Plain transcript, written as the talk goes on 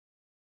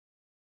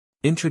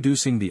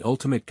Introducing the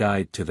ultimate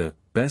guide to the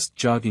best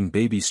jogging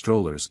baby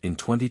strollers in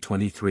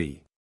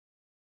 2023.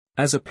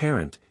 As a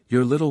parent,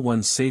 your little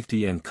one's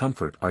safety and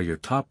comfort are your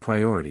top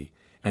priority,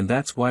 and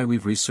that's why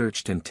we've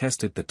researched and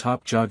tested the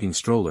top jogging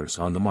strollers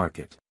on the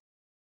market.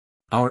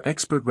 Our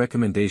expert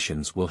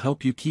recommendations will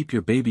help you keep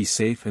your baby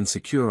safe and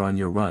secure on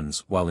your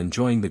runs while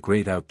enjoying the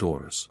great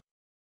outdoors.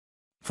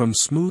 From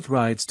smooth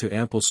rides to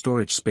ample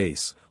storage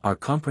space, our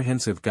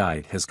comprehensive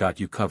guide has got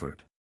you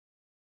covered.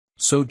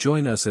 So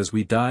join us as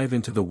we dive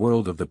into the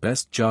world of the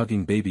best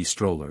jogging baby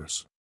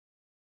strollers.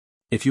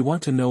 If you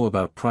want to know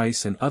about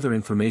price and other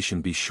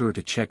information, be sure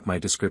to check my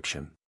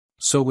description.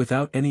 So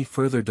without any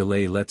further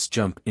delay, let's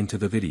jump into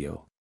the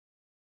video.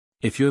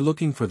 If you're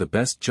looking for the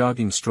best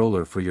jogging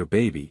stroller for your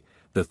baby,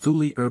 the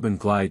Thule Urban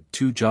Glide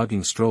 2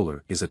 jogging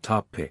stroller is a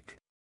top pick.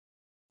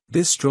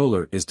 This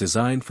stroller is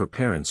designed for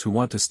parents who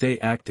want to stay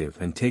active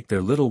and take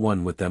their little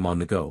one with them on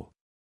the go.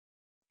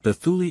 The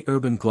Thule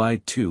Urban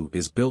Glide 2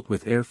 is built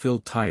with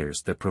air-filled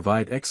tires that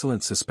provide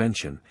excellent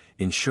suspension,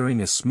 ensuring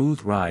a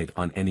smooth ride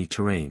on any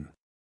terrain.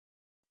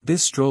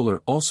 This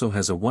stroller also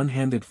has a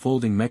one-handed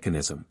folding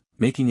mechanism,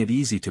 making it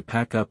easy to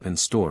pack up and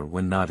store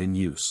when not in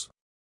use.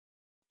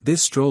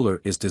 This stroller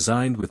is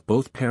designed with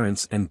both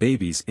parents and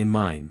babies in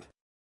mind.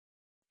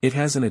 It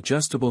has an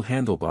adjustable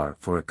handlebar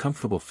for a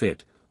comfortable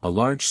fit, a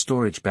large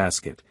storage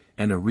basket,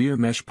 and a rear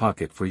mesh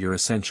pocket for your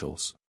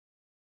essentials.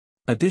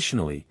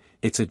 Additionally,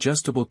 its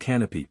adjustable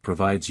canopy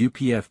provides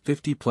UPF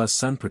 50+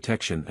 sun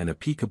protection and a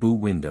peekaboo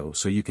window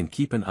so you can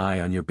keep an eye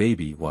on your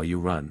baby while you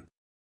run.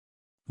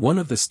 One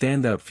of the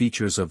standout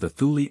features of the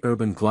Thule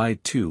Urban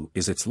Glide 2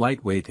 is its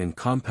lightweight and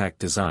compact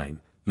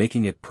design,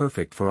 making it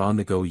perfect for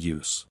on-the-go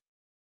use.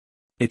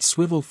 Its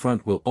swivel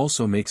front wheel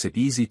also makes it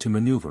easy to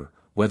maneuver,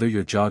 whether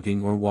you're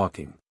jogging or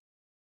walking.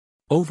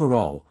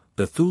 Overall,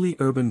 the Thule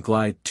Urban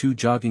Glide 2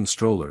 jogging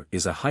stroller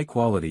is a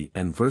high-quality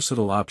and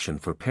versatile option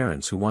for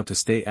parents who want to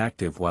stay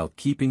active while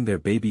keeping their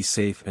baby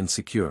safe and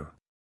secure.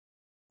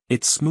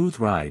 Its smooth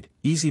ride,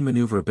 easy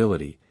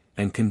maneuverability,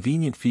 and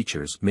convenient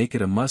features make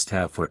it a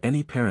must-have for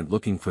any parent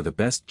looking for the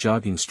best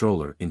jogging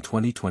stroller in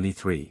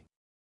 2023.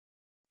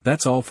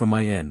 That's all from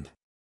my end.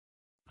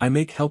 I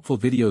make helpful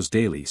videos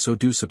daily, so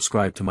do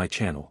subscribe to my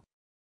channel.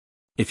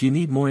 If you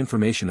need more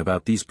information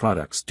about these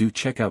products, do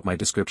check out my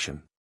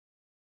description.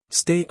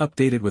 Stay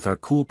updated with our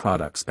cool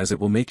products, as it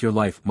will make your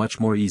life much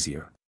more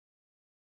easier.